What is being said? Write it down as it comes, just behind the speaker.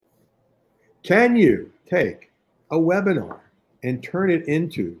Can you take a webinar and turn it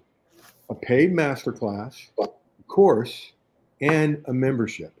into a paid masterclass, a course, and a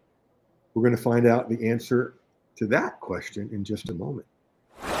membership? We're going to find out the answer to that question in just a moment.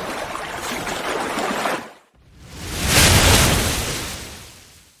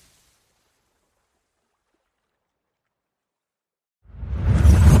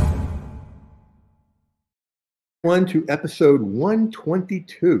 On to episode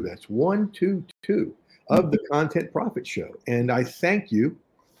 122. That's 122 of the Content Profit Show. And I thank you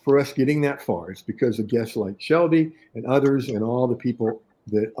for us getting that far. It's because of guests like Shelby and others and all the people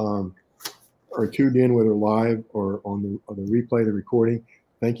that are tuned in, whether live or on the replay, the recording.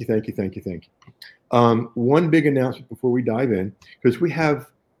 Thank you, thank you, thank you, thank you. One big announcement before we dive in, because we have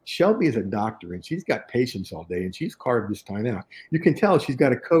Shelby is a doctor and she's got patients all day and she's carved this time out. You can tell she's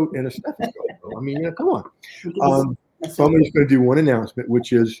got a coat and a stethoscope. I mean, come on. So I'm just going to do one announcement,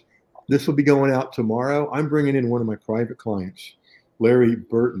 which is this will be going out tomorrow. I'm bringing in one of my private clients, Larry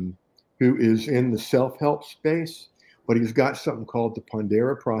Burton, who is in the self-help space, but he's got something called the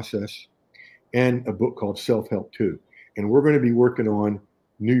Pondera Process and a book called Self-Help 2. And we're going to be working on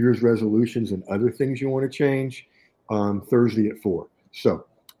New Year's resolutions and other things you want to change Thursday at 4. So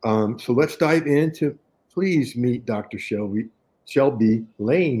let's dive into, please meet Dr. Shelby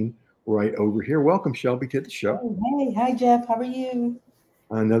Lane right over here. Welcome, Shelby, to the show. Oh, hey, hi, Jeff. How are you?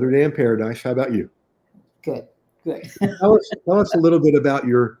 Another day in paradise. How about you? Good. Tell us a little bit about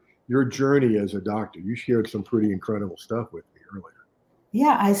your journey as a doctor. You shared some pretty incredible stuff with me earlier.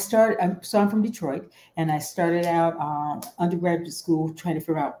 Yeah, I'm from Detroit, and I started out undergraduate school trying to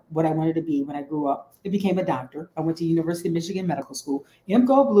figure out what I wanted to be when I grew up. I became a doctor. I went to University of Michigan Medical School,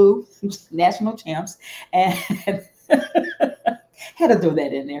 MGO Blue, national champs, and had to throw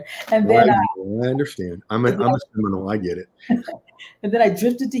that in there. And then I understand. I'm a criminal. I get it. And then I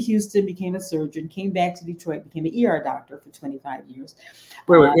drifted to Houston, became a surgeon, came back to Detroit, became an ER doctor for 25 years.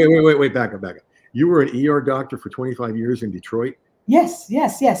 Wait, back up. You were an ER doctor for 25 years in Detroit? Yes.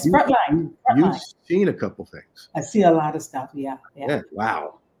 Frontline. You've seen a couple things. I see a lot of stuff. Yeah.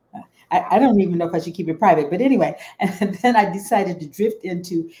 Wow. I don't even know if I should keep it private, but anyway, and then I decided to drift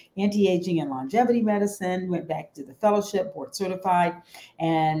into anti-aging and longevity medicine, went back to the fellowship, board certified,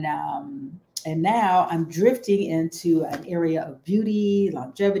 and now I'm drifting into an area of beauty,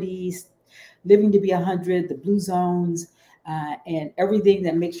 longevity, living to be 100, the blue zones, and everything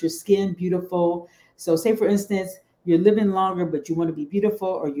that makes your skin beautiful. So say, for instance, you're living longer, but you want to be beautiful,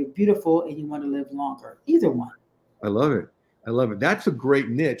 or you're beautiful and you want to live longer. Either one. I love it. That's a great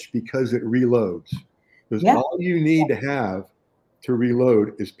niche because it reloads. Because all you need to have to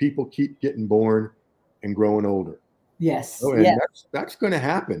reload is people keep getting born and growing older. Yes. Oh, and that's going to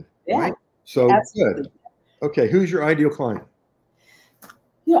happen. Yeah. Right? So absolutely. Good. Okay. Who's your ideal client?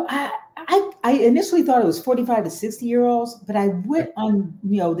 I initially thought it was 45 to 60-year-olds, but I went on,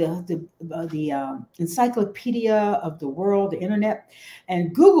 the encyclopedia of the world, the internet,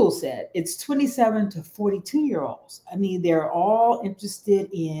 and Google said it's 27 to 42-year-olds. I mean, they're all interested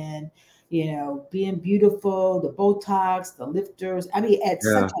in, being beautiful, the Botox, the lifters. I mean, at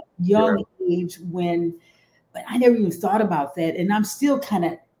such a young age but I never even thought about that. And I'm still kind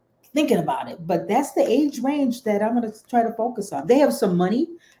of thinking about it, but that's the age range that I'm going to try to focus on. They have some money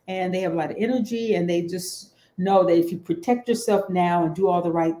and they have a lot of energy, and they just know that if you protect yourself now and do all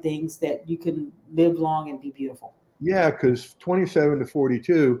the right things, that you can live long and be beautiful. Yeah, because 27 to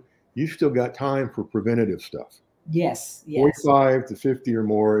 42, you still got time for preventative stuff. Yes. 45 to 50 or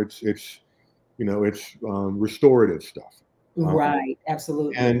more, it's restorative stuff. Right.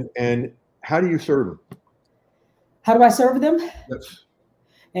 Absolutely. And how do you serve them? How do I serve them? Yes.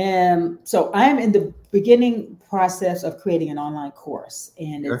 And so I'm in the beginning process of creating an online course,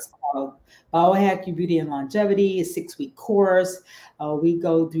 and it's called Biohack Your Beauty and Longevity, a 6-week course. We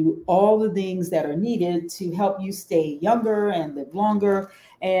go through all the things that are needed to help you stay younger and live longer.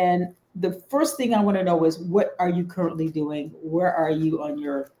 And the first thing I want to know is, what are you currently doing? Where are you on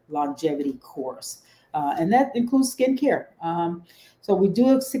your longevity course? And that includes skincare. So we do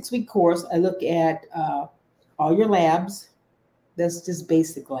a 6-week course. I look at all your labs. That's just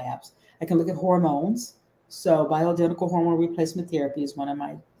basic labs. I can look at hormones. So bioidentical hormone replacement therapy is one of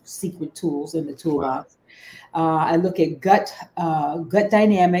my secret tools in the toolbox. I look at gut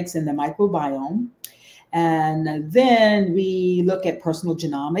dynamics and the microbiome. And then we look at personal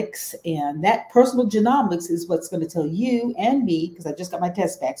genomics. And that personal genomics is what's going to tell you and me, because I just got my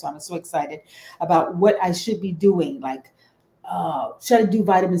test back, so I'm so excited about what I should be doing, like should I do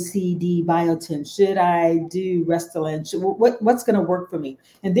vitamin C, D, biotin? Should I do Restylane? What's going to work for me?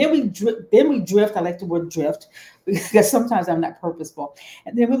 And then we drift. I like the word drift because sometimes I'm not purposeful.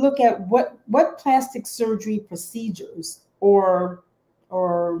 And then we look at what plastic surgery procedures or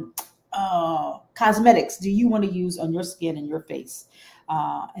cosmetics do you want to use on your skin and your face?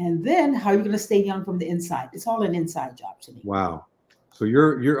 And then how are you going to stay young from the inside? It's all an inside job to me. Wow. So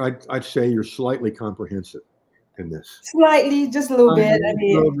I'd say you're slightly comprehensive in this. Slightly, just a little bit. I A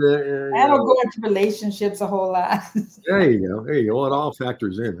mean, little bit, I don't go into relationships a whole lot. There you go. There you go. Well, it all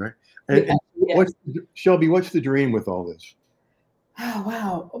factors in, right? And Yeah. Shelby, what's the dream with all this? Oh,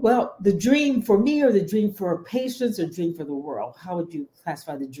 wow. Well, the dream for me or the dream for patients or dream for the world? How would you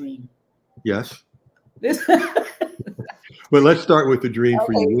classify the dream? Yes. This But let's start with the dream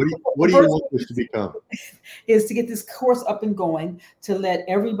for you. What do you want this to become? is to get this course up and going to let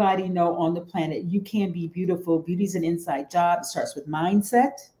everybody know on the planet you can be beautiful. Beauty's an inside job. It starts with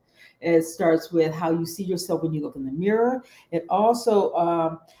mindset. It starts with how you see yourself when you look in the mirror. It also,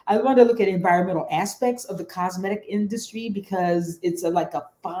 I want to look at environmental aspects of the cosmetic industry because it's like a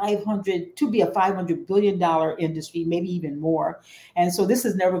 $500 billion industry, maybe even more. And so this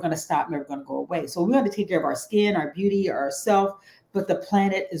is never going to stop, never going to go away. So we want to take care of our skin, our beauty, ourself, but the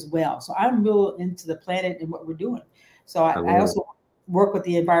planet as well. So I'm real into the planet and what we're doing. So I also work with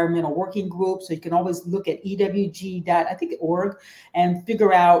the environmental working group. So you can always look at ewg.org and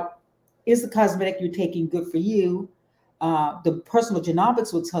figure out, is the cosmetic you're taking good for you? The personal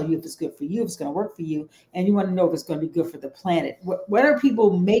genomics will tell you if it's good for you, if it's going to work for you, and you want to know if it's going to be good for the planet. What are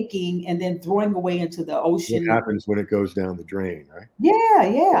people making and then throwing away into the ocean? What happens when it goes down the drain, right?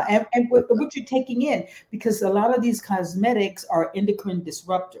 Yeah. And what you're taking in, because a lot of these cosmetics are endocrine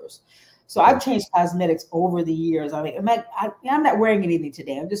disruptors. So I've changed cosmetics over the years. I'm not wearing anything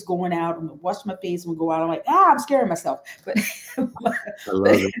today. I'm just going out. I'm gonna wash my face and go out. I'm like, I'm scaring myself. But I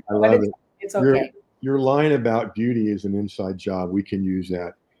love it. I love it. It's okay. Your line about beauty is an inside job. We can use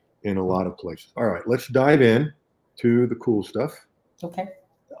that in a lot of places. All right, let's dive in to the cool stuff. Okay.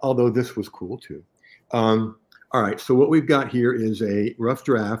 Although this was cool too. All right, so what we've got here is a rough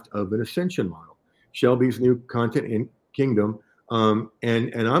draft of an ascension model, Shelby's new content in Kingdom. And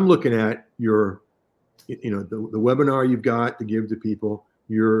I'm looking at your, the webinar you've got to give to people,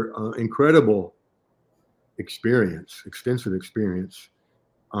 your incredible experience, extensive experience,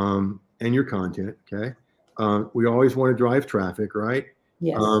 and your content. Okay. We always want to drive traffic, right?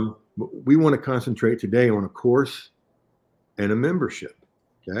 Yes. We want to concentrate today on a course and a membership.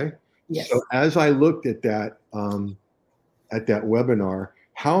 Okay. Yes. So as I looked at that webinar,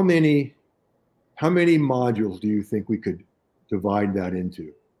 how many modules do you think we could divide that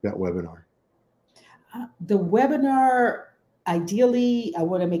into, that webinar? The webinar, ideally, I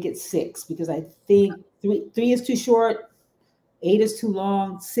want to make it 6 because I think 3 is too short, 8 is too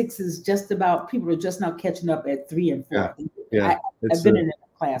long, 6 is just about, people are just now catching up at 3 and 4. Yeah. I've been in the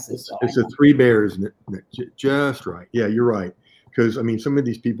classes. It's a 3 bears, just right. Yeah, you're right. Because I mean, some of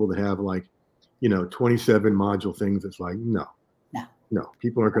these people that have 27 module things, it's like, no,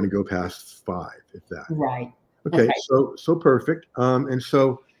 people aren't going to go past 5, if that. Right. Okay, so perfect. And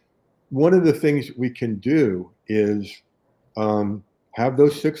so one of the things we can do is have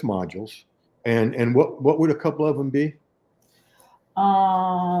those 6 modules. And what would a couple of them be?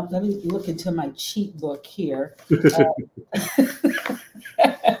 Let me look into my cheat book here.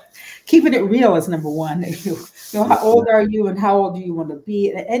 Keeping it real is number 1. How old are you and how old do you want to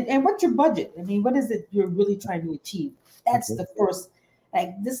be? And what's your budget? I mean, what is it you're really trying to achieve? That's the first.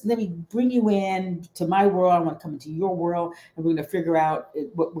 Like this, let me bring you in to my world. I want to come into your world, and we're going to figure out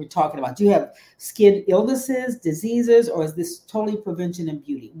what we're talking about. Do you have skin illnesses, diseases, or is this totally prevention and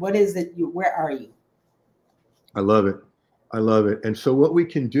beauty? What is it? Where are you? I love it. I love it. And so what we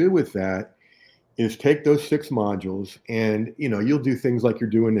can do with that is take those 6 modules, and you'll do things like you're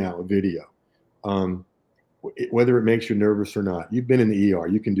doing now, a video, whether it makes you nervous or not. You've been in the ER,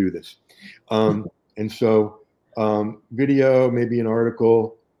 you can do this, and so. Video, maybe an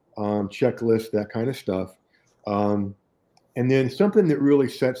article, checklist, that kind of stuff. And then something that really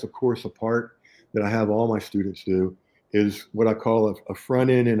sets a course apart that I have all my students do is what I call a front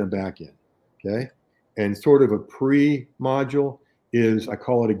end and a back end. Okay. And sort of a pre-module is, I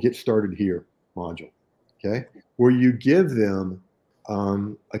call it a get started here module. Okay. Where you give them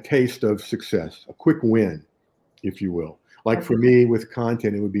a taste of success, a quick win, if you will. Like for me with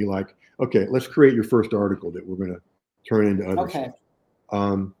content, it would be like, okay, let's create your first article that we're going to turn into other stuff.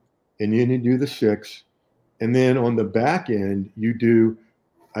 And then you do the 6. And then on the back end, you do,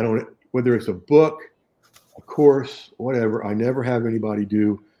 whether it's a book, a course, whatever, I never have anybody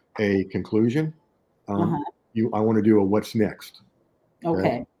do a conclusion. I want to do a what's next.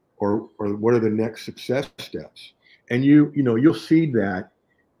 Okay. Or what are the next success steps? And you'll see that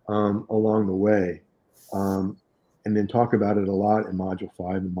along the way, and then talk about it a lot in Module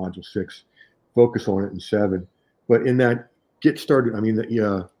 5 and Module 6. Focus on it in 7. But in that get started, I mean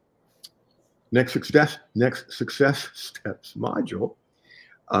the next success steps module,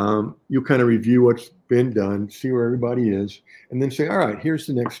 you'll kind of review what's been done, see where everybody is, and then say, all right, here's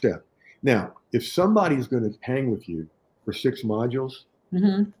the next step. Now, if somebody's going to hang with you for 6 modules,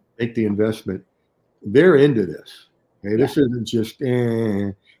 make the investment, they're into this. Okay, this isn't just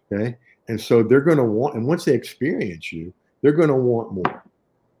okay, and so they're going to want, and once they experience you, they're going to want more.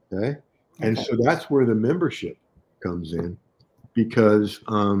 Okay, and so that's where the membership comes in, because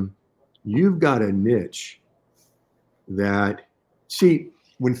you've got a niche that, see,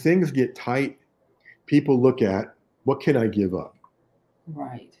 when things get tight, people look at, what can I give up?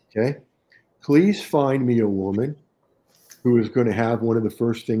 Right. Okay, please find me a woman who is going to have one of the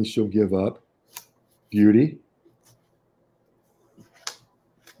first things she'll give up, beauty.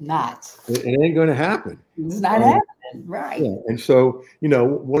 It ain't going to happen. It's not happening, right? Yeah. And so,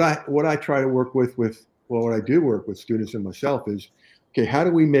 what I try to work with what I do work with students and myself is, okay, how do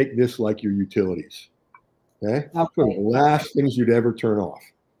we make this like your utilities? Okay, so the last things you'd ever turn off.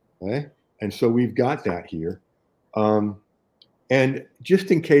 Okay, and so we've got that here. And just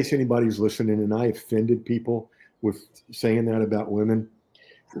in case anybody's listening, and I offended people with saying that about women,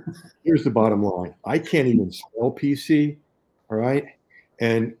 here's the bottom line: I can't even spell PC. All right.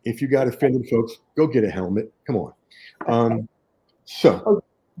 And if you got offended folks, go get a helmet. Come on. So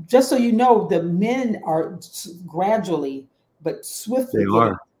just so you know, the men are gradually but swiftly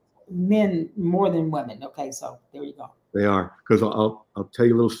getting men more than women. Okay, so there you go. They are, because I'll tell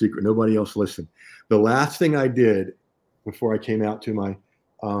you a little secret. Nobody else listened. The last thing I did before I came out to my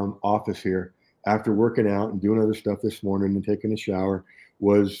office here, after working out and doing other stuff this morning and taking a shower,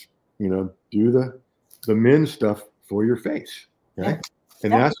 was do the men's stuff for your face. Okay.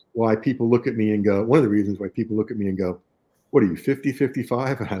 And that's why people look at me and go, one of the reasons why people look at me and go, what are you, 50,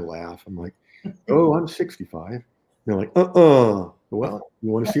 55? And I laugh. I'm like, oh, I'm 65. And they're like, well, you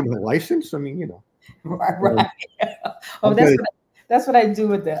want to see my license? I mean, Right. That's what I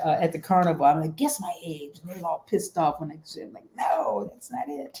do at the carnival. I'm like, guess my age. And they're all pissed off when I say, like, no, that's not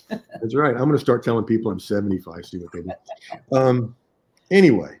it. That's right. I'm going to start telling people I'm 75, see what they do.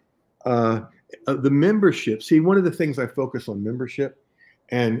 Anyway, the membership. See, one of the things I focus on membership,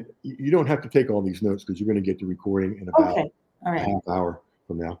 and you don't have to take all these notes because you're going to get the recording in about a half hour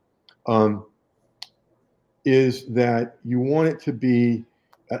from now, is that you want it to be,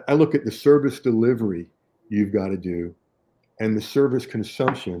 I look at the service delivery you've got to do and the service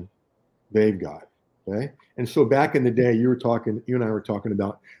consumption they've got. Okay. And so back in the day, you and I were talking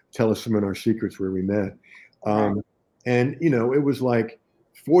about teleseminar secrets where we met. And, it was like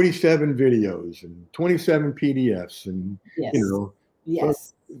 47 videos and 27 PDFs and,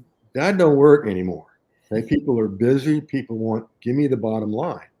 that don't work anymore. Okay. People are busy. People give me the bottom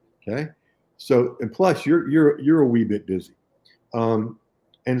line. Okay. So, and plus you're a wee bit busy.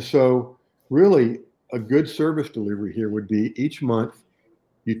 And so really a good service delivery here would be each month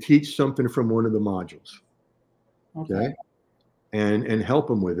you teach something from one of the modules. Okay. And help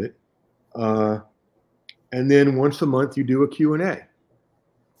them with it. And then once a month you do a Q&A,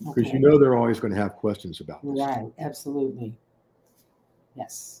 because they're always going to have questions about this. Right. Absolutely.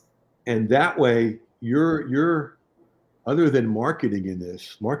 Yes. And that way you're other than marketing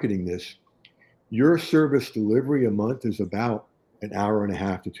this, your service delivery a month is about an hour and a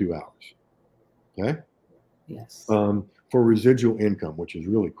half to 2 hours. Okay. Yes. For residual income, which is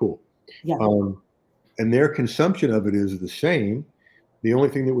really cool. Yeah. And their consumption of it is the same. The only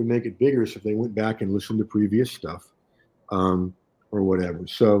thing that would make it bigger is if they went back and listened to previous stuff, or whatever.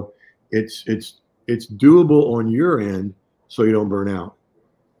 So it's doable on your end, so you don't burn out,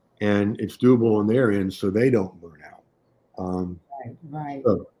 and it's doable on their end, so they don't burn out. Right.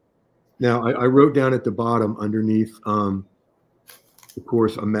 So now I wrote down at the bottom underneath the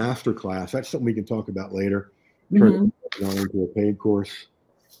course a master class. That's something we can talk about later. Turn it into a paid course.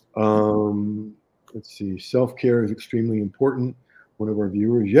 Let's see. Self-care is extremely important. One of our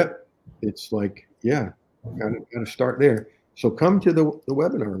viewers. Yep. It's like, got to start there. So come to the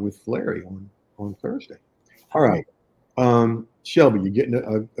webinar with Larry on Thursday. All right. Shelby, you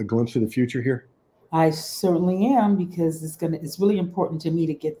getting a glimpse of the future here? I certainly am, because it's really important to me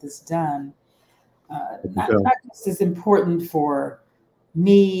to get this done. Not just as important for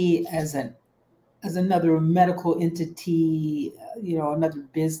me as another medical entity, another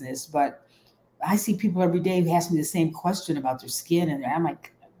business, but I see people every day who ask me the same question about their skin, and I'm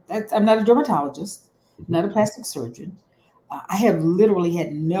like, I'm not a dermatologist. not a plastic surgeon. I have literally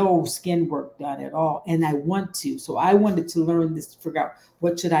had no skin work done at all, and I want to. So I wanted to learn this to figure out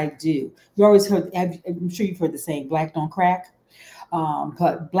what should I do. You always heard, I'm sure you've heard the saying, "Black don't crack,"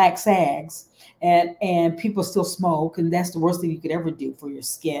 but black sags, and people still smoke, and that's the worst thing you could ever do for your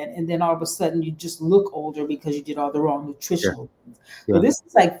skin. And then all of a sudden, you just look older because you did all the wrong nutritional things. Yeah. So this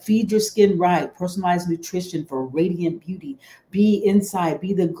is like feed your skin right, personalized nutrition for radiant beauty. Be inside,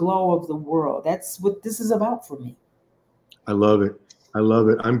 be the glow of the world. That's what this is about for me. I love it. I love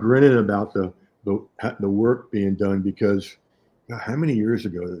it. I'm grinning about the work being done because how many years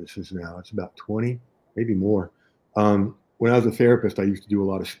ago this is now? It's about 20, maybe more. When I was a therapist, I used to do a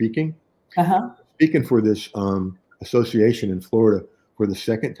lot of speaking. Speaking for this association in Florida for the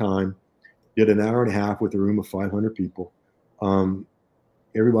second time, did an hour and a half with a room of 500 people.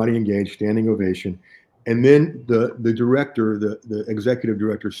 Everybody engaged, standing ovation. And then the director, the executive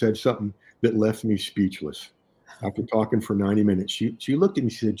director said something that left me speechless. After talking for 90 minutes, she looked at me,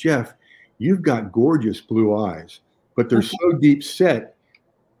 she said, "Jeff, you've got gorgeous blue eyes, but they're so deep set,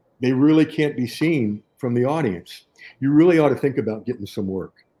 they really can't be seen from the audience. You really ought to think about getting some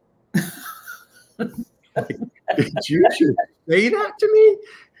work." Did you just say that to me?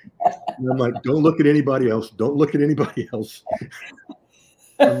 And I'm like, don't look at anybody else. Don't look at anybody else.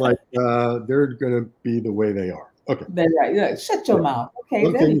 I'm like, they're going to be the way they are. Okay. That's right. Yeah, shut your mouth. Okay.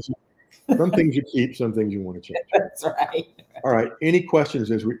 Some things you keep, some things you want to change. That's right. All right. Any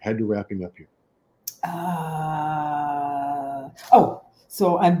questions as we head to wrapping up here?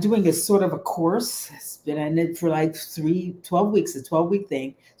 So I'm doing a sort of a course. It's been in it for like 12 weeks, a 12-week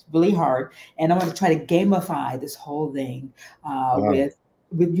thing. It's really hard. And I want to try to gamify this whole thing with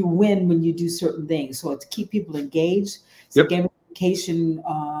you win when you do certain things. So to keep people engaged, it's a gamification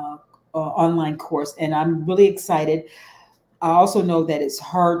online course. And I'm really excited. I also know that it's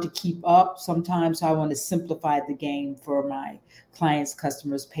hard to keep up sometimes. So I want to simplify the game for my clients,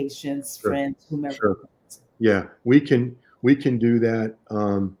 customers, patients, friends, whomever. Sure. Yeah, we can do that.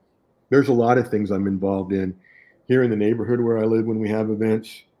 There's a lot of things I'm involved in here in the neighborhood where I live when we have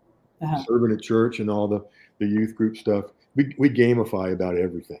events, serving at church and all the youth group stuff. We gamify about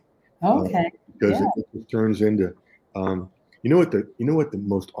everything. Okay. Because it just turns into, you know what the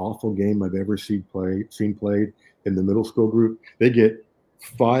most awful game I've ever seen played in the middle school group? They get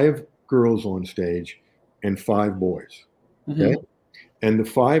 5 girls on stage and 5 boys. Okay. And the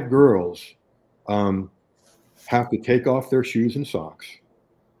 5 girls have to take off their shoes and socks,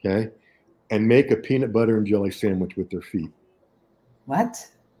 okay, and make a peanut butter and jelly sandwich with their feet. What?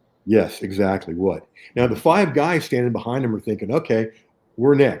 Yes, exactly. What? Now the 5 guys standing behind them are thinking, okay,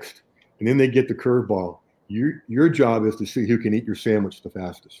 we're next. And then they get the curveball. Your job is to see who can eat your sandwich the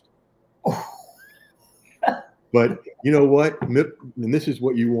fastest. Oh. But you know what? And this is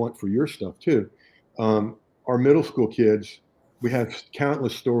what you want for your stuff too. Our middle school kids, we have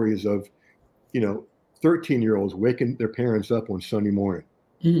countless stories of, 13-year-olds waking their parents up on Sunday morning,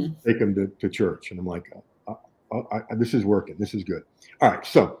 take them to church. And I'm like, this is working. This is good. All right.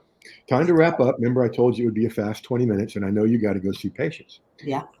 So time to wrap up. Remember, I told you it would be a fast 20 minutes, and I know you got to go see patients.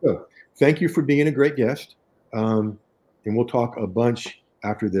 Yeah. So thank you for being a great guest. And we'll talk a bunch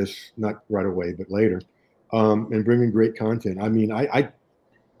after this, not right away, but later, and bringing great content. I mean, I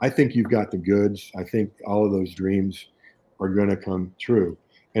think you've got the goods. I think all of those dreams are going to come true.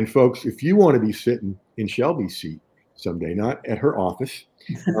 And folks, if you want to be sitting in Shelby's seat someday, not at her office,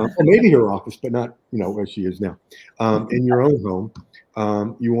 or maybe her office, but not, where she is now, in your own home,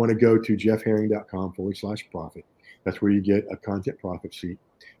 you want to go to jeffherring.com/profit. That's where you get a content profit seat.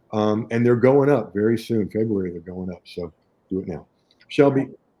 And they're going up very soon. February, they're going up. So do it now. Shelby,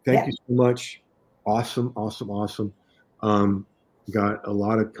 thank you so much. Awesome. Got a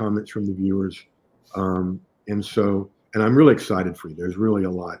lot of comments from the viewers. And I'm really excited for you. There's really a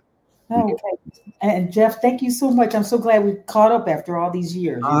lot. Oh, okay. And Jeff, thank you so much. I'm so glad we caught up after all these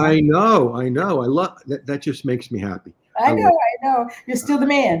years. I know. I love that. That just makes me happy. I know. You're still the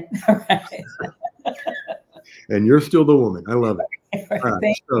man. All right. And you're still the woman. I love it. All right.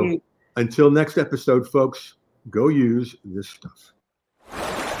 Thank you. Until next episode, folks, go use this stuff.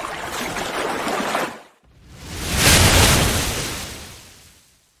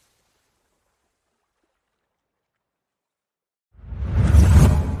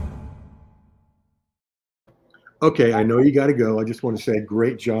 Okay, I know you got to go. I just want to say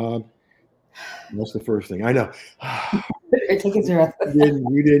great job. That's the first thing. I know. Take a breath.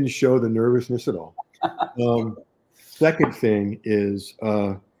 You didn't show the nervousness at all. Second thing is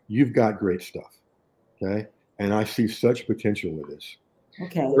you've got great stuff, okay? And I see such potential with this.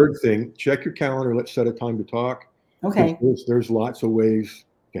 Okay. Third thing, check your calendar. Let's set a time to talk. Okay. There's lots of ways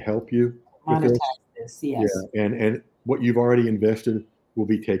to help you with this. Yes. And what you've already invested will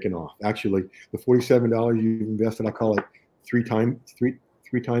be taken off. Actually, the $47 you've invested, I call it three timing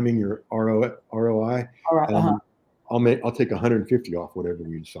your ROI. All right. I'll take 150 off whatever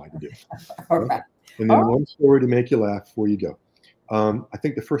we decide to do. All Okay? right. And then All right. one story to make you laugh before you go. I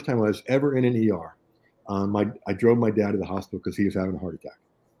think the first time I was ever in an ER, I drove my dad to the hospital because he was having a heart attack.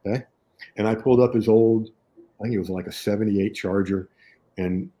 Okay, and I pulled up his old, I think it was like a '78 Charger,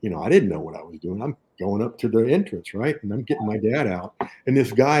 and I didn't know what I was doing. I'm going up to the entrance, right, and I'm getting my dad out, and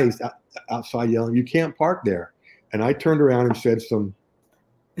this guy is outside yelling, "You can't park there!" And I turned around and said some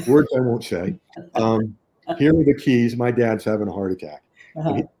words I won't say. Here are the keys. My dad's having a heart attack,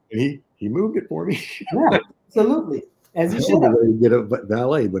 and he moved it for me. Yeah, absolutely. As I you was should have. ready to get a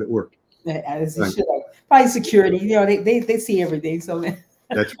valet, but it worked. As you should have. Probably security. They see everything. So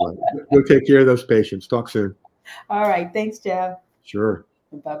That's right. Go take care of those patients. Talk soon. all right. Thanks, Jeff. Sure.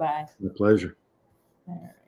 Bye-bye. My pleasure. All right.